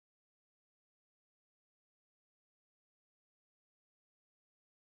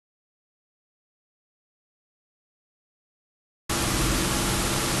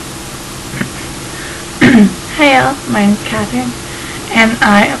Hey y'all, my name's Kathyrn, and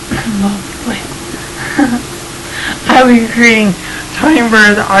I will be creating Tanya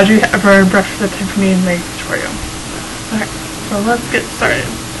Burr's Audrey Hepburn brush for the Tiffany makeup tutorial. Okay, so let's get started.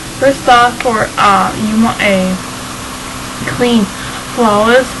 First off, you want a clean,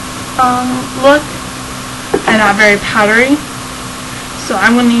 flawless look, and not very powdery. So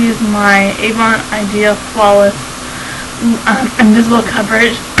I'm going to use my Avon Ideal Flawless Invisible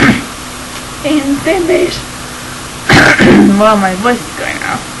Coverage in Sand Beige. Well, my voice is going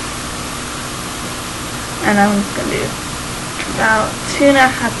out. And I'm just going to do about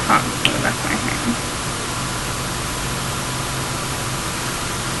 2.5 pumps in the back of my hand.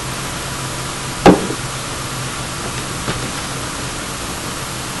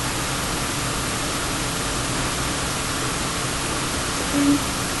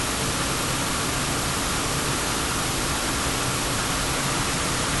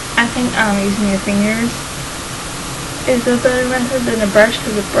 I think using your fingers is a better method than a brush,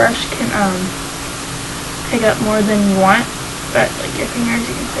 because a brush can pick up more than you want, but like your fingers,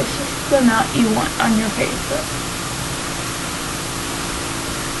 you can place just the amount you want on your face. So.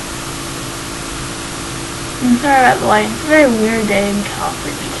 I'm sorry about the lighting. It's a very weird day in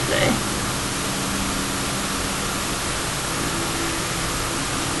California today.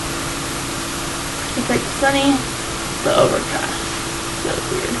 It's like sunny, but overcast. So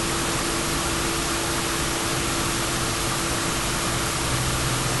weird.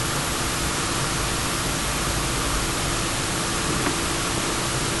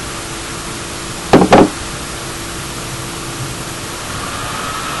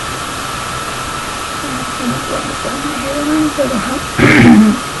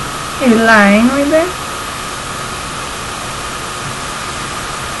 You're lying right there?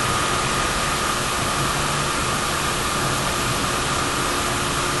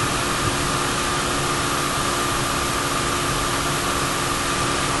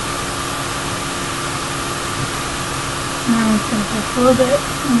 Now I'm just going to put a little bit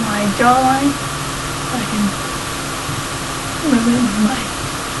on my jawline so I can move it with my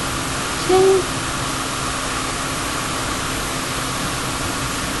chin.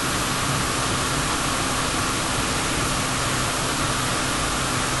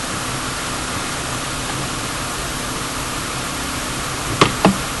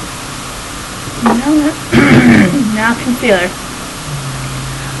 Now concealer.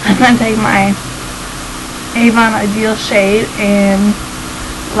 I'm going to take my Avon Ideal Shade in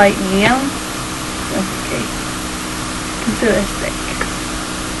light medium. Okay. Concealer stick.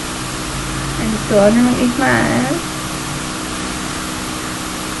 And just go underneath my eyes.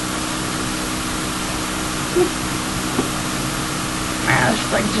 My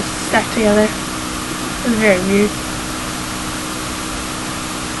eyelashes like just stuck together. It's very weird.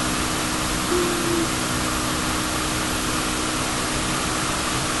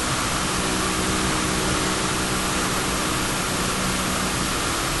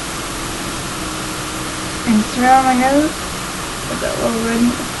 And just around my nose with that little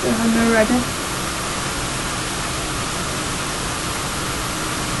redness, no redness.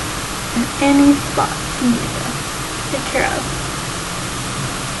 And any spots you need to take care of.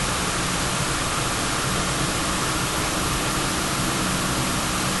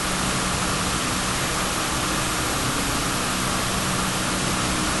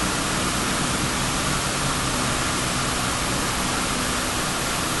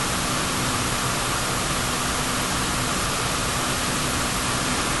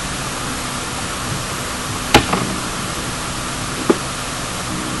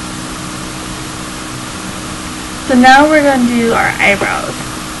 So now we're going to do our eyebrows.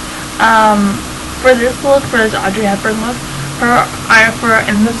 For this look, for this Audrey Hepburn look,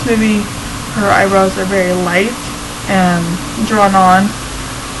 in this movie, her eyebrows are very light and drawn on,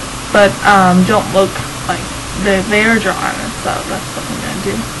 but don't look like they are drawn, so that's what I'm going to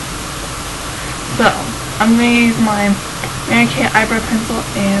do. So, I'm going to use my Mary Kay eyebrow pencil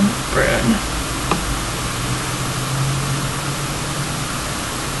and Brun.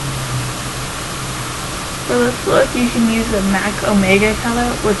 For this look, you can use the MAC Omega color,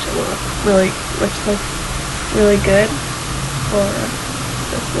 which looks really good for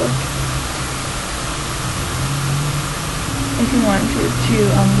this look. If you want to use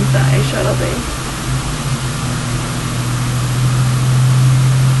the eyeshadow base,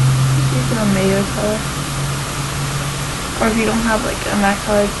 just use the Omega color. Or if you don't have like a MAC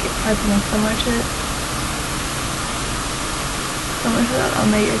color, try something similar to it. Similar to that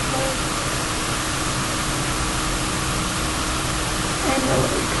Omega color.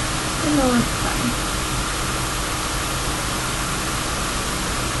 And the look fine.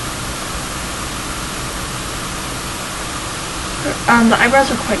 The eyebrows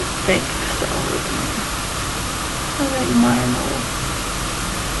are quite thick, so I think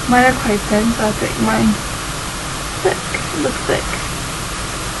mine are quite thin, so I think mine look thick.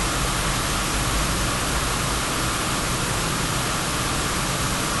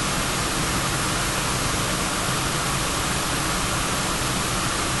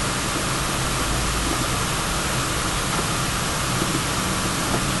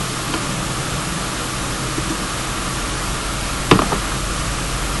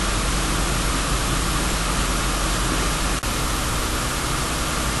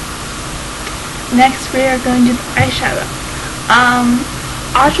 Next, we are going to do the eyeshadow.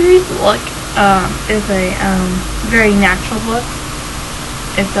 Audrey's look is a very natural look.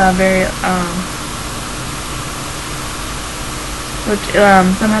 It's a very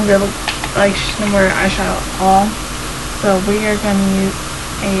sometimes it looks like she doesn't wear eyeshadow at all. So we are going to use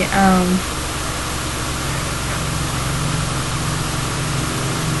a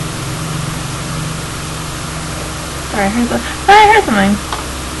sorry, I heard something.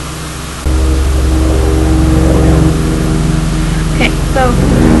 So,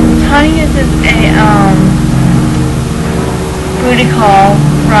 Tanya uses a booty call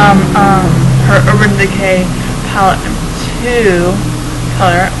from her Urban Decay palette in 2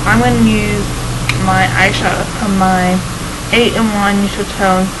 color. I'm going to use my eyeshadow from my 8-in-1 neutral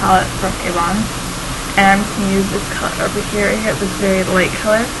tone palette from Avon, and I'm just going to use this color over here. I have this very light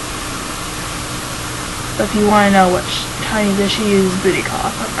color. So if you want to know what Tanya does, she uses booty call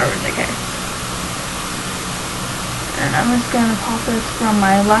from Urban Decay. And I'm just going to pop this from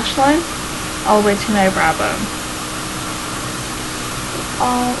my lash line all the way to my brow bone.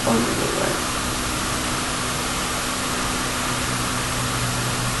 All over the lid.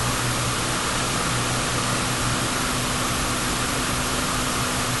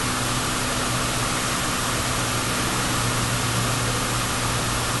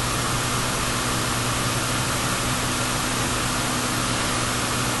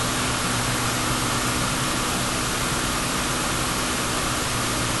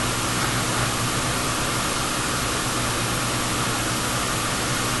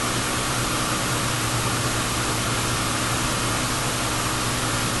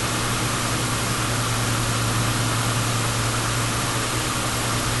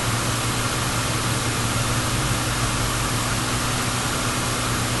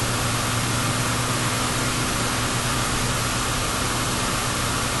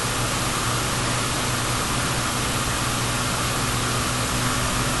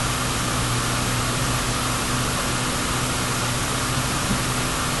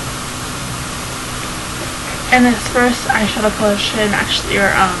 And this first eyeshadow color should match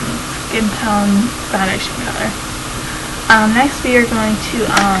your skin tone foundation color. Next we are going to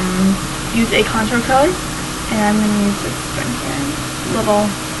use a contour color, and I'm going to use this one here, little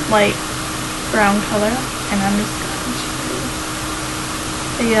light brown color, and I'm just going to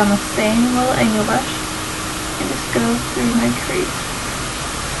take it on the same little angle brush and just go through my crease.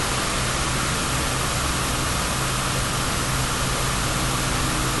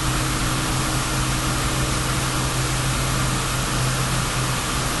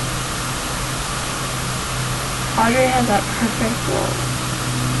 Audrey has that perfect little,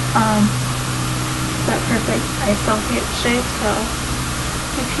 eye socket shape, so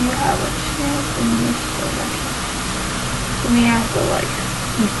if you have what she has, then you still like it. So we have to like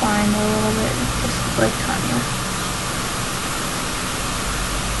refine a little bit, just like Tanya.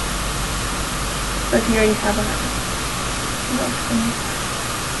 But if you already have that, that's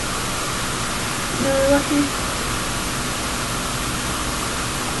really lucky.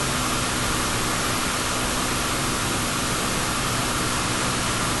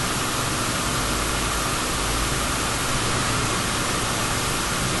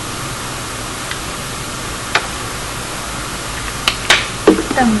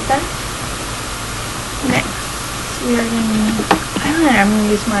 Done with that. Next, we are going to use eyeliner. I'm going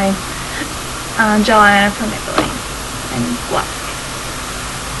to use my gel eyeliner from Maybelline in black.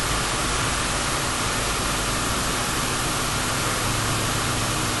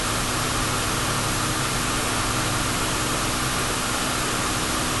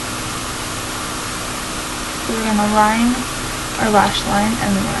 So we're going to line our lash line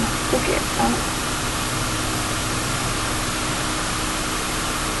and then we're going to flick it out.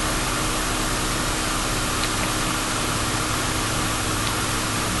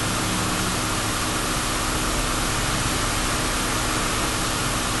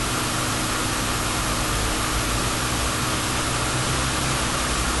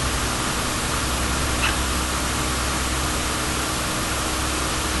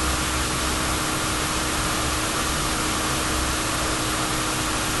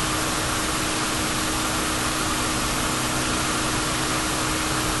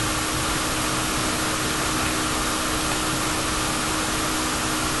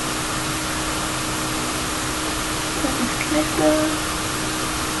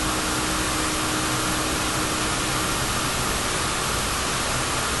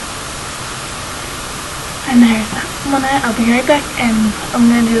 And there's that one eye. I'll be right back, and I'm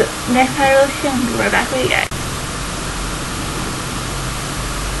going to do the next eye really soon. I'll be right back with you guys.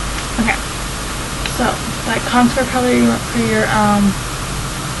 Okay, so that contour color you want for your,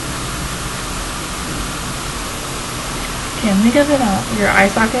 okay, think of it on your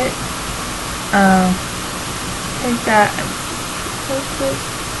eye socket. Take that and place it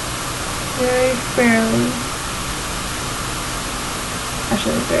very fairly,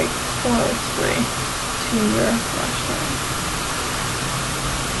 actually very closely to your blush line.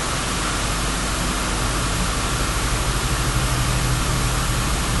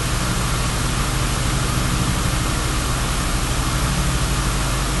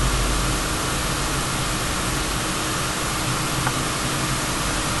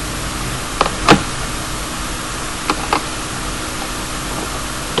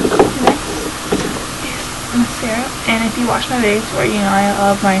 Mascara, and if you watch my videos where you know I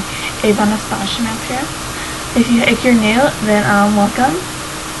love my Avon Astonishing Mascara. If you're new, then welcome.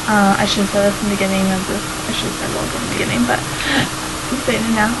 I should have said this in the beginning of this. I should have said welcome in the beginning, but I'm saying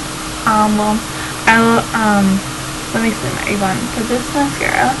it now. Well, let me explain my Avon. For this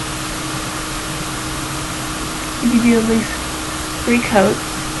mascara, you can do at least 3 coats.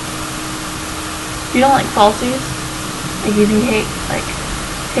 If you don't like falsies, like if you hate like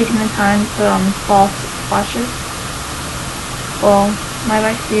taking the time to put on false lashes, well, my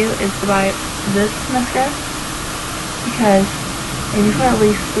advice to you is to buy this mascara, because if you put at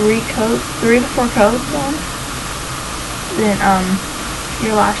least 3 to 4 coats on, then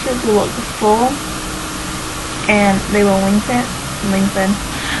your lashes will look full and they will lengthen.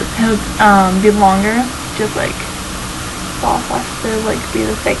 It'll be longer, just like false lashes. They'll like be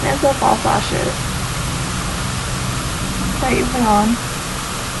the thickness of false lashes that you put on,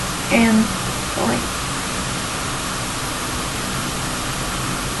 and like,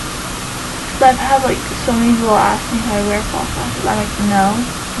 I've had like so many people ask me if I wear false lashes. I'm like, no,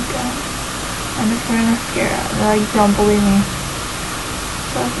 I don't. I'm just wearing mascara. And they're like, don't believe me.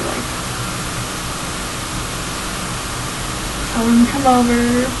 So I feel like, tell them to come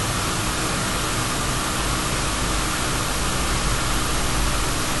over.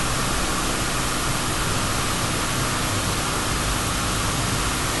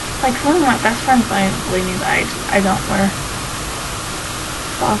 Like some of my best friends don't believe me that I don't wear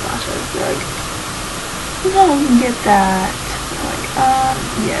false lashes. They're like, no, you can get that. I'm like,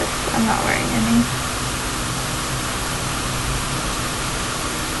 yes, I'm not wearing any.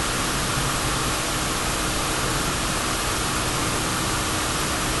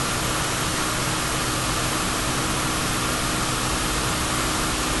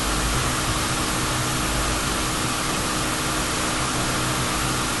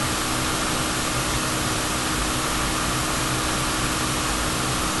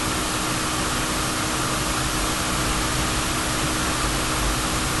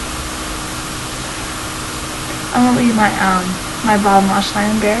 I'm gonna leave my my bottom lash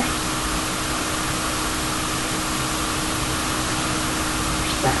line bare.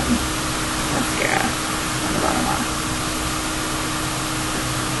 There's that mascara on the bottom lash.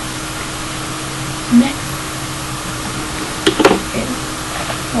 Next is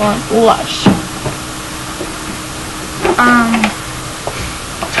blush.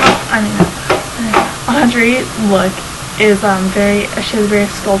 Audrey look is she has a very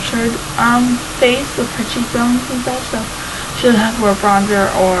sculptured face with her cheekbones and stuff, so she doesn't have to wear bronzer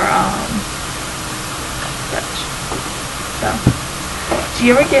or such. So, do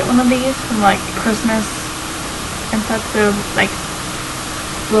you ever get one of these from like Christmas and such? They're like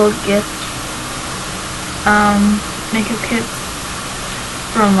little gift makeup kits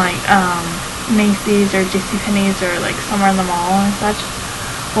from like Macy's or JCPenney's or like somewhere in the mall and such.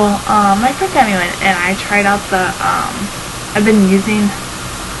 Well, my friend got me one, and I tried out the, I've been using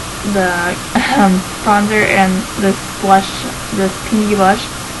the, bronzer and this blush, this pinky blush,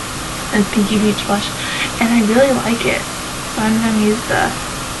 this pinky peach blush, and I really like it. So I'm gonna use this,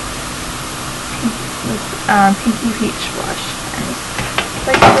 pinky peach blush, and just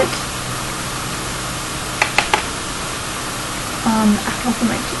like it. Apple for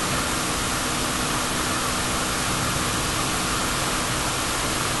my cheeks.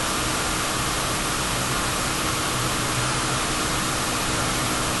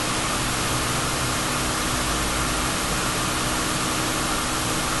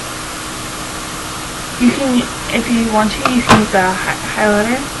 You can, if you want to, you can use a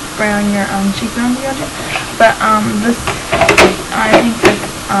highlighter, spray on your cheekbones if you want to. But this, I think this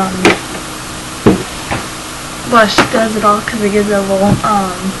blush does it all because it gives it a little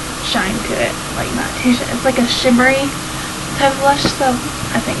shine to it, like not too shiny. It's like a shimmery type of blush, so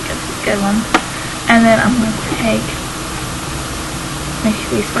I think it's a good one. And then I'm going to take my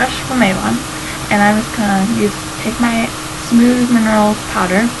face brush from Avon, and I'm just going to take my Smooth Minerals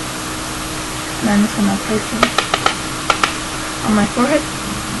powder, and I'm just going to place it on my forehead.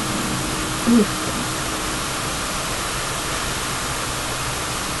 Ooh.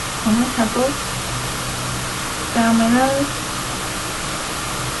 On my temples, down my nose,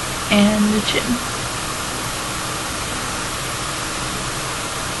 and the chin.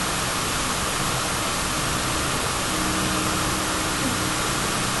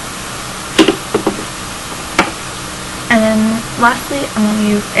 And then lastly, I'm going to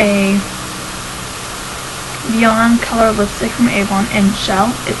use a Beyond Color Lipstick from Avon in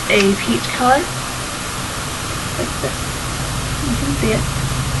Shell. It's a peach color. Like this. You can see it.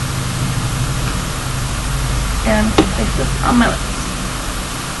 And I'm going to place this on my lips.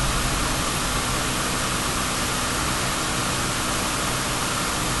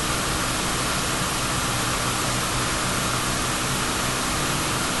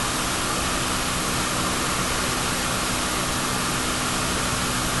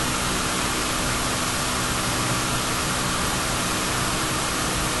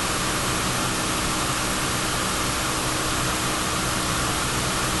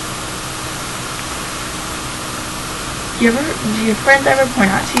 Do your friends ever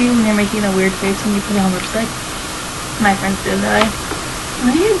point out to you when you're making a weird face when you put on lipstick? My friends do that.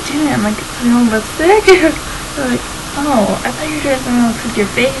 What are you doing? I'm like, putting on lipstick? They're like, oh, I thought you were doing something else with your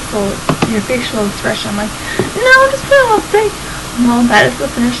facial expression. I'm like, no, just put on lipstick. Well, that is the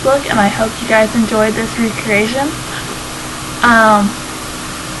finished look, and I hope you guys enjoyed this recreation. I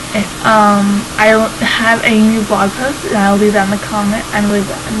have a new blog post, and I'll leave that in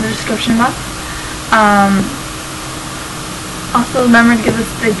the description box. Also, remember to give this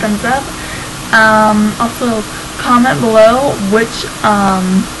a big thumbs up. Also, comment below which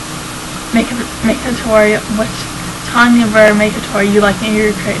which Tanya Burr makeup tutorial you like me to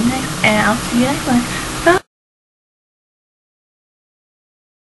recreate next, and I'll see you next time.